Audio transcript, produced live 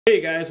Hey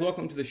guys,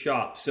 welcome to the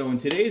shop. So in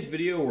today's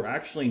video, we're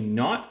actually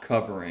not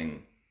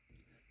covering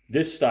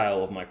this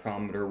style of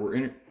micrometer.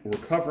 We're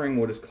covering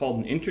what is called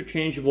an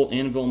interchangeable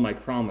Anvil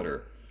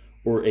micrometer,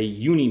 or a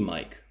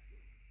uni-mic.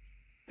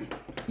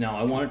 Now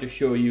I wanted to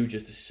show you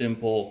just a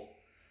simple,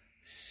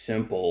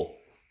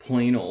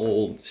 plain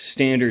old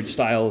standard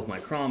style of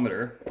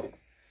micrometer,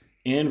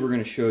 and we're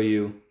going to show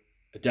you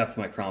a depth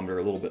micrometer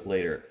a little bit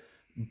later.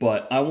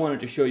 But I wanted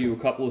to show you a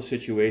couple of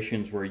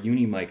situations where a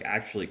uni-mic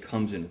actually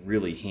comes in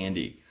really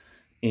handy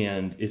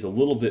and is a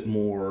little bit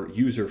more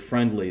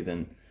user-friendly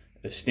than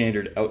a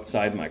standard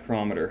outside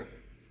micrometer.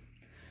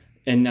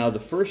 And now the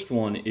first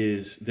one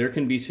is, there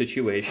can be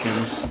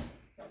situations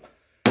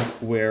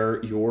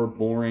where you're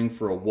boring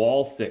for a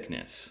wall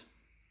thickness.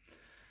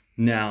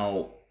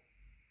 Now,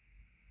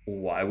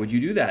 why would you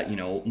do that? You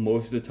know,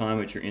 most of the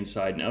time it's your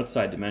inside and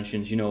outside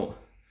dimensions. You know,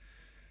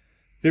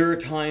 there are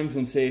times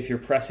when, say, if you're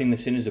pressing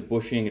this in as a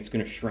bushing, it's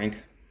going to shrink.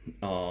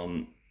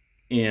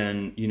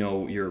 And, you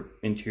know, your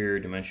interior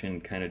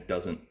dimension kind of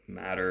doesn't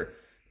matter.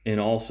 And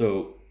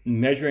also,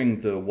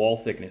 measuring the wall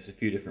thickness a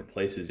few different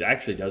places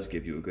actually does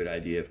give you a good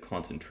idea of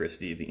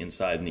concentricity of the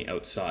inside and the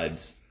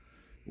outsides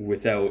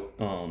without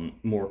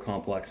more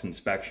complex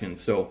inspection.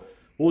 So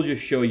we'll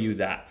just show you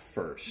that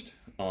first.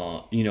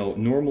 You know,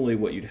 normally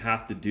what you'd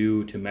have to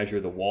do to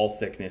measure the wall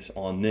thickness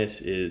on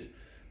this is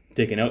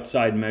take an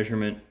outside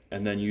measurement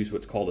and then use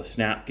what's called a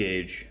snap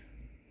gauge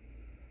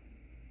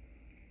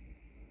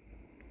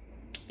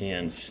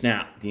and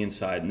snap the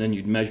inside, and then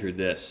you'd measure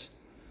this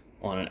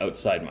on an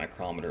outside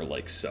micrometer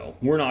like so.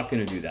 We're not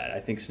going to do that. I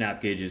think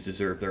snap gauges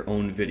deserve their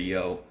own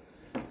video.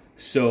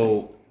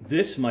 So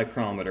this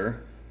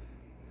micrometer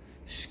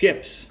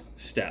skips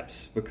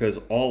steps because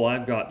all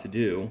I've got to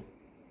do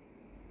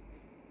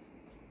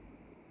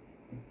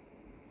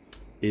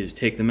is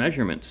take the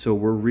measurement. So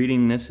we're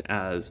reading this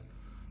as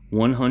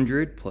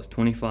 100 plus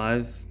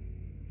 25,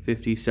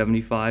 50,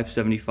 75,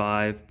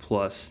 75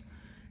 plus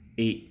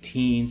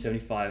 18,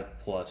 75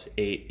 plus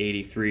 8,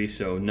 83,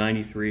 so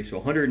 93, so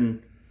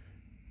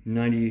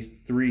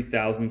 193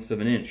 thousandths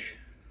of an inch.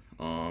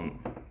 We're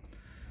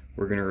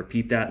going to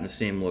repeat that in the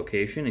same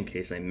location in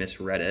case I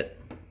misread it.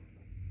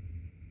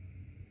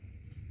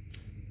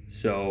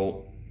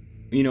 So,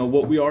 you know,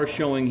 what we are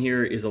showing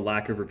here is a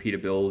lack of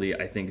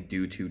repeatability, I think,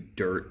 due to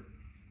dirt.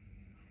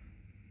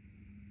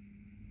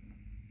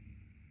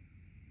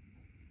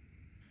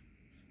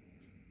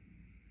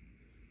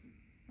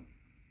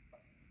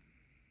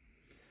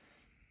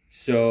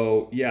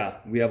 So yeah,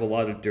 we have a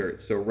lot of dirt.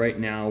 So right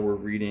now we're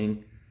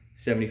reading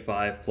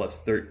 75 plus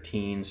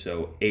 13,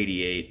 so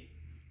 88.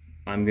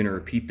 I'm going to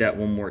repeat that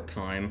one more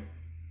time.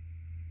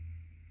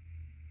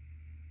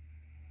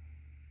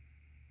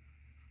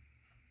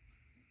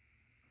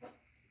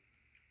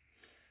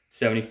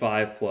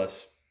 (75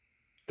 plus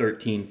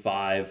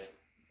 13.5),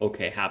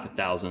 okay, half a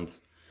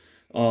thousandth.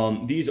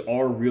 These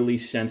are really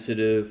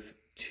sensitive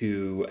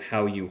to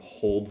how you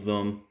hold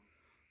them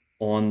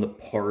on the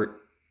part,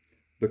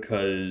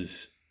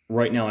 because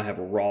right now I have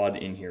a rod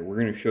in here. We're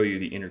going to show you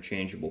the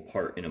interchangeable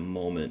part in a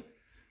moment.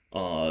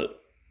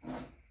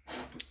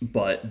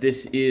 But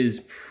this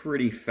is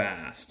pretty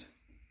fast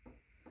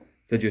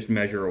to just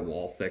measure a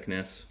wall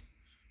thickness.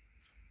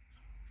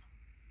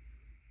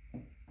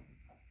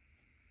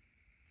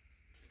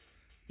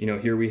 You know,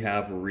 here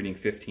we're reading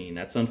 15.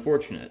 That's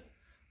unfortunate.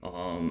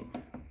 Going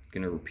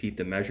to repeat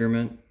the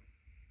measurement.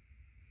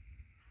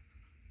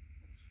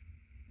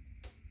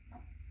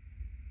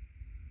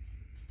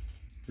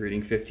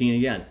 Reading 15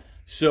 again.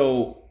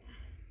 So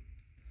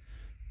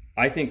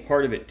I think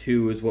part of it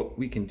too is what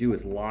we can do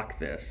is lock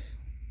this.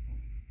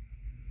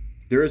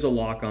 There is a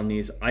lock on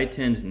these. I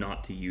tend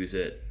not to use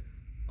it.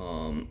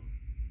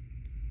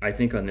 I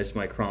think on this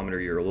micrometer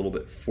you're a little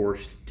bit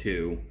forced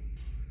to,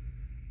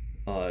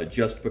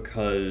 just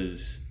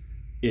because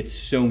it's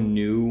so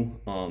new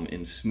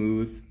and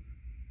smooth.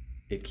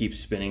 It keeps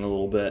spinning a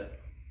little bit.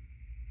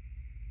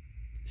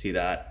 See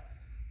that?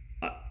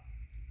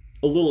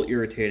 A little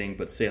irritating,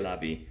 but c'est la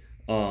vie.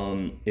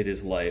 It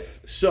is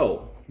life.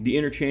 So the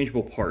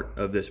interchangeable part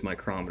of this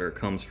micrometer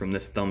comes from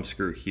this thumb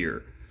screw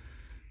here.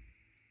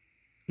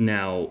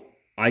 Now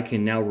I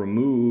can now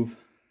remove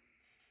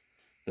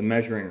the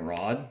measuring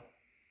rod.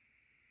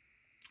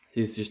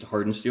 It's just a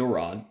hardened steel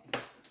rod,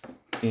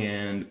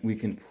 and we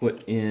can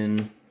put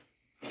in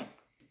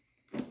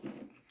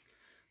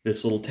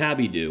this little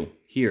tabby-do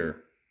here.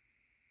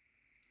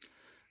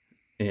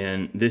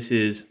 And this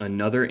is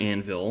another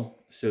anvil.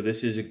 So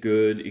this is a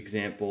good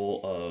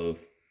example of,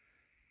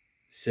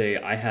 say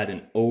I had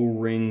an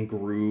O-ring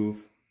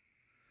groove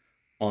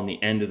on the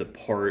end of the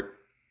part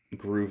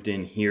grooved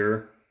in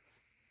here.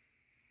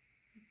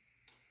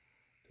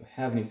 Do I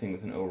have anything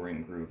with an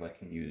O-ring groove I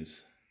can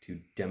use to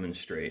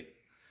demonstrate?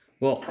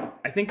 Well,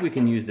 I think we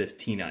can use this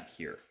T-nut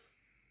here.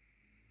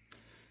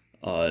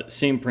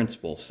 Same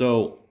principle.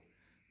 So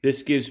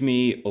this gives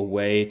me a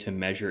way to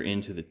measure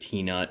into the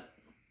T-nut.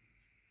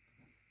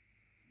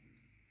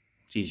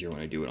 It's easier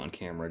when I do it on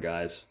camera,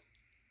 guys.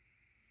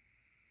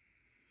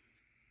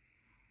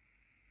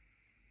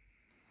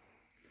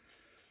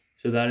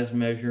 So that is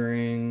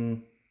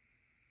measuring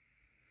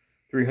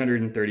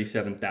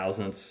 337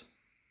 thousandths.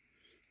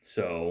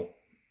 So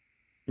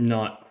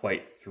not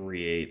quite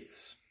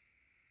 3/8.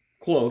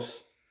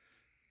 Close.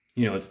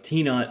 You know, it's a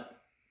T-nut.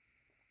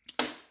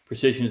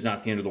 Precision is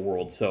not the end of the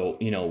world. So,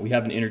 you know, we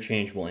have an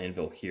interchangeable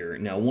anvil here.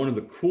 Now, one of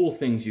the cool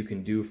things you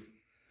can do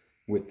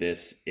with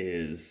this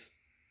is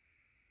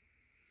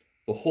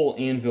the whole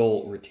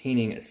anvil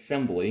retaining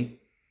assembly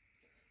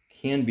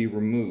can be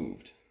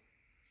removed.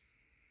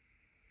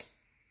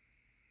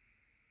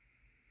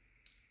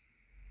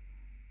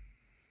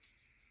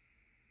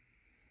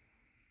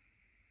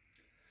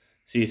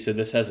 See, so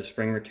this has a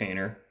spring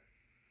retainer,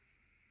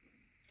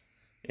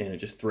 and it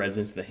just threads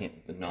into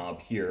the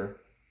knob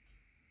here.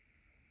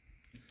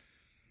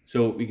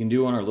 So what we can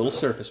do on our little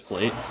surface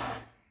plate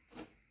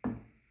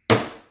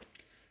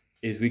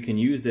is we can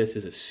use this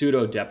as a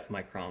pseudo depth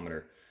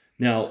micrometer.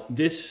 Now,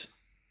 this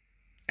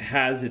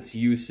has its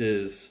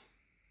uses,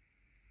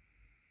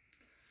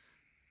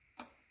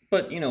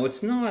 but you know,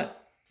 it's not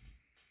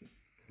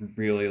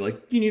really like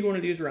you need one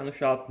of these around the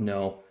shop.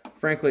 No,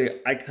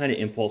 frankly, I kind of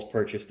impulse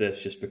purchased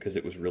this just because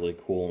it was really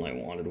cool and I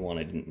wanted one.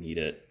 I didn't need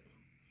it.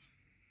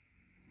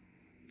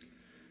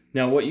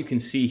 Now, what you can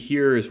see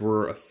here is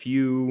we're a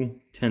few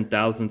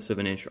 10,000ths of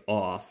an inch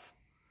off.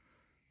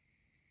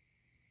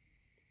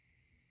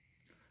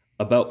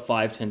 About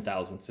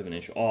 5/10,000ths of an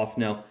inch off.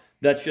 Now,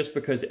 that's just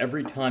because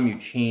every time you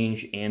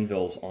change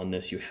anvils on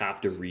this, you have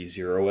to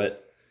re-zero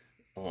it,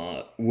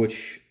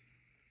 which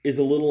is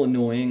a little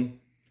annoying,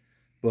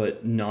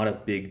 but not a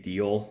big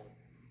deal.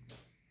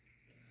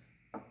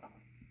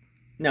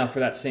 Now, for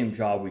that same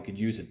job, we could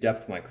use a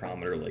depth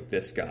micrometer like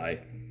this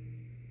guy.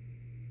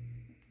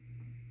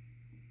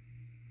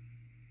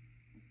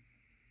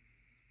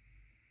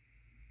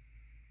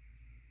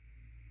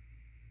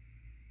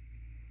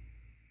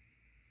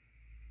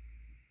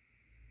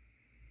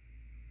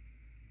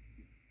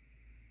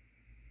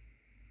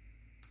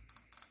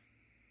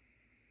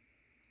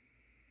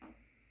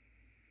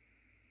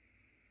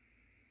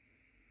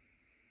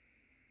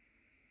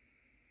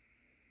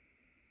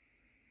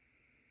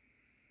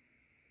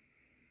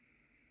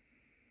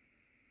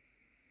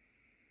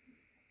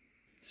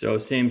 So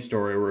same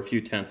story, we're a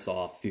few tenths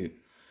off.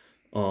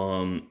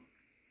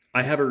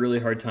 I have a really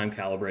hard time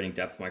calibrating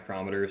depth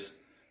micrometers.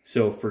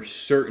 So for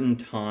certain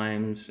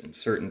times and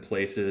certain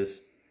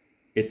places,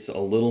 it's a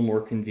little more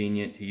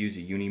convenient to use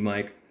a uni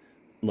mic.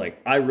 Like,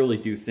 I really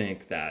do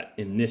think that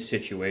in this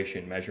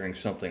situation, measuring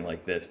something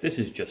like this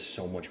is just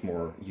so much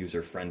more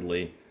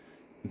user-friendly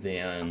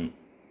than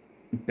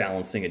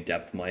balancing a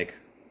depth mic.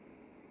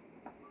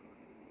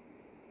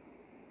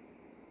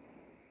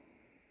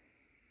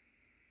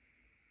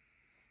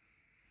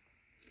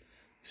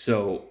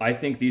 So I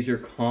think these are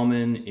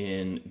common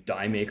in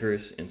die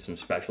makers and some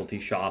specialty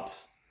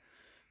shops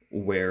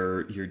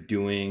where you're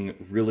doing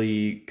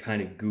really kind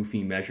of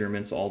goofy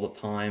measurements all the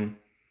time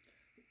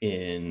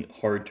in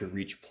hard to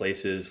reach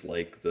places.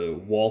 Like the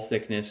wall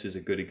thickness is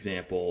a good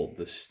example.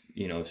 The,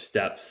 you know,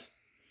 steps,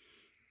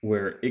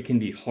 where it can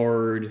be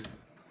hard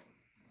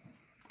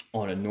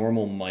on a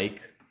normal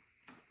mic.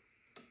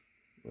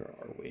 Where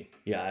are we?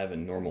 Yeah, I have a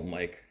normal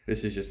mic.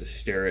 This is just a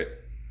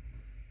Starrett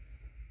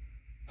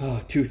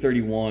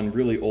 231,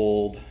 really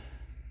old.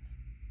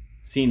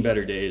 Seen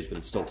better days, but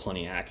it's still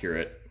plenty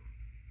accurate.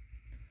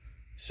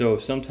 So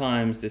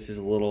sometimes this is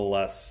a little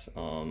less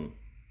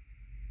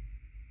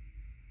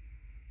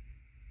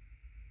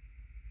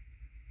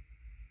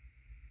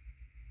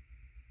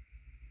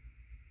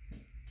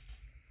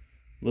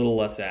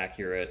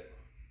accurate.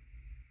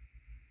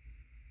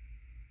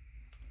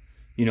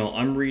 You know,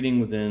 I'm reading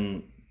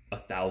within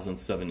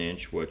 1/1000th of an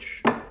inch,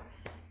 which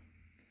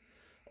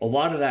a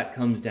lot of that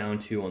comes down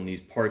to on these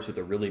parts with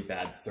a really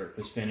bad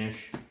surface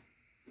finish,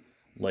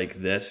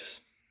 like this.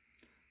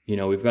 You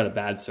know, we've got a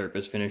bad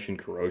surface finish and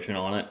corrosion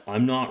on it.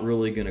 I'm not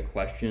really going to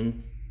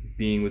question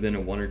being within a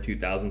 1 or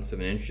 2/1000ths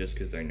of an inch just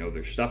because I know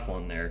there's stuff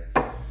on there.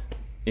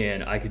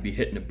 And I could be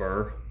hitting a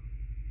burr.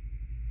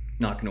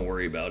 Not going to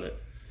worry about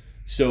it.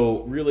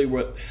 So really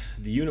what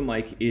the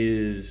Unimic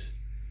is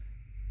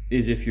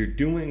if you're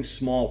doing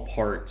small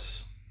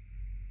parts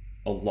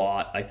a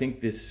lot, I think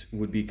this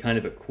would be kind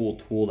of a cool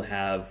tool to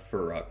have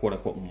for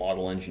quote-unquote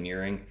model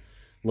engineering.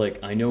 Like,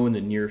 I know in the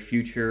near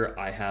future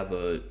I have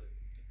a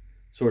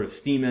sort of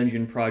steam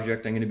engine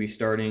project I'm going to be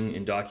starting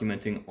and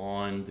documenting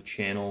on the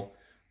channel.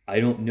 I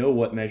don't know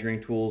what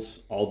measuring tools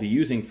I'll be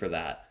using for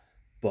that,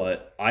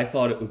 but I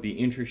thought it would be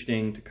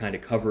interesting to kind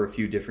of cover a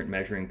few different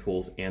measuring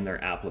tools and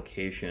their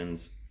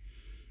applications,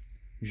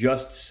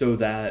 just so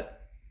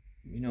that,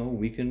 you know,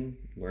 we can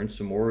learn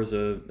some more as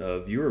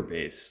a viewer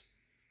base.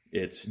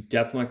 It's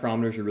depth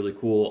micrometers are really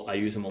cool. I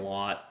use them a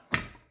lot.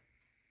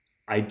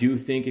 I do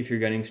think if you're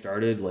getting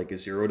started, like a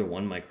 0 to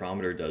 1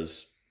 micrometer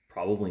does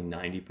probably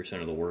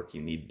 90% of the work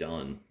you need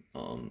done.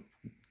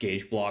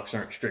 Gauge blocks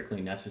aren't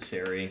strictly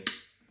necessary.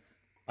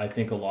 I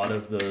think a lot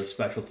of the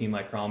specialty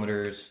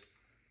micrometers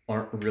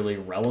aren't really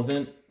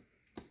relevant.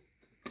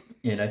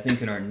 And I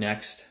think in our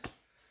next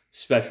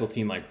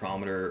specialty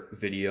micrometer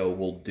video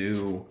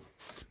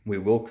we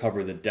will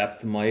cover the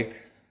depth mic,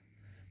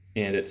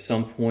 and at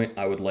some point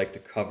I would like to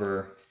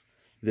cover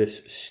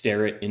this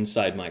Starrett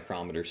inside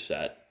micrometer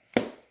set.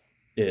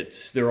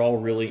 They're all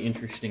really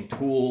interesting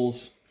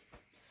tools,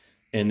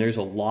 and there's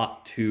a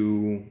lot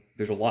to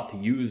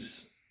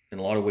use, and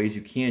a lot of ways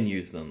you can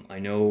use them. I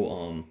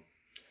know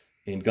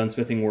in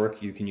gunsmithing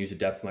work you can use a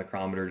depth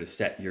micrometer to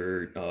set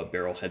your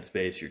barrel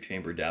headspace, your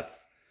chamber depth,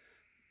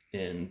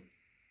 and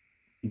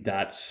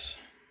that's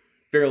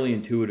fairly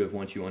intuitive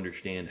once you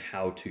understand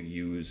how to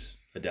use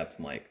a depth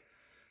mic.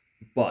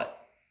 But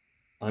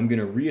I'm going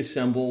to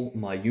reassemble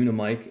my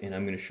Unimic, and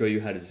I'm going to show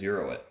you how to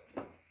zero it,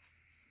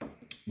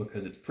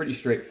 because it's pretty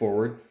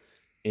straightforward,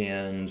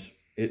 and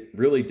it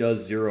really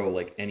does zero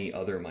like any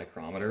other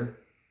micrometer.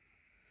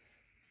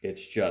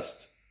 It's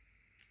just,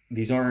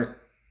 they're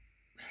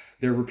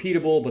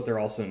repeatable, but they're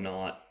also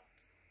not.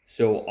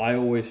 So I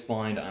always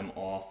find I'm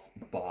off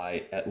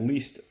by at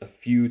least a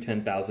few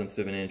 10,000ths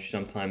of an inch,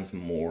 sometimes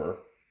more.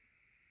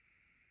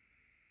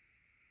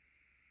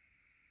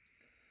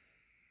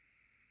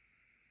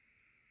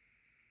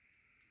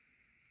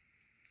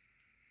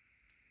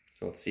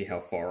 So let's see how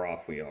far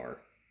off we are.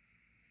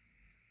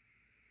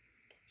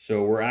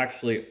 So we're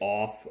actually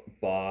off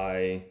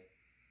by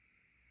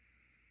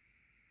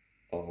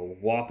a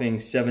whopping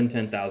 7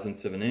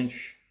 10,000ths of an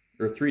inch,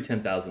 or 3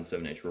 10,000ths of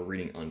an inch. We're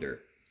reading under.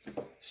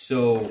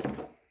 So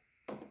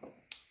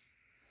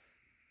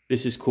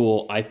this is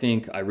cool. I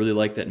really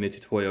like that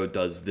Mitutoyo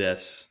does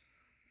this.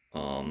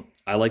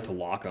 I like to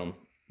lock them,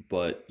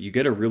 but you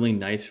get a really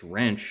nice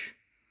wrench,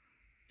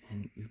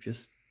 and you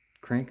just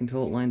crank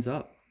until it lines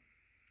up.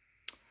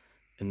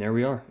 And there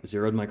we are,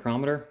 zeroed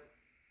micrometer.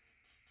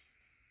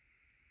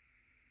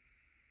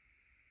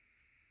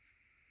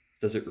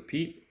 Does it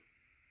repeat?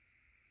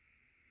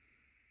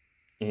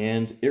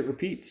 And it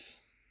repeats.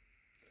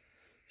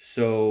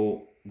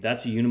 So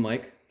that's a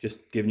Unimic,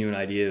 just giving you an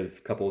idea of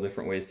a couple of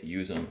different ways to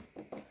use them.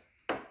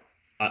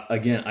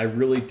 Again, I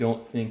really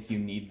don't think you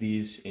need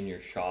these in your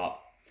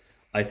shop.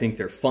 I think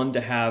they're fun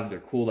to have, they're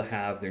cool to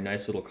have, they're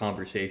nice little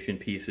conversation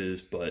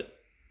pieces, but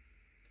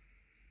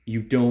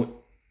you don't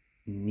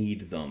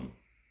need them.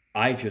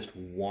 I just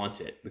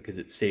want it because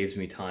it saves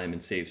me time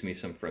and saves me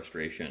some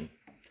frustration.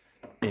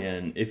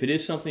 And if it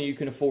is something you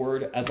can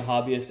afford as a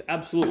hobbyist,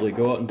 absolutely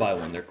go out and buy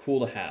one. They're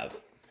cool to have.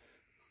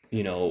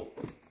 You know,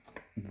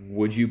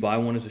 would you buy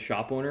one as a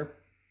shop owner?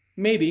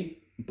 Maybe,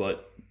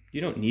 but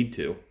you don't need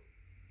to.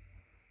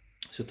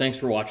 So thanks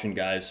for watching,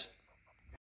 guys.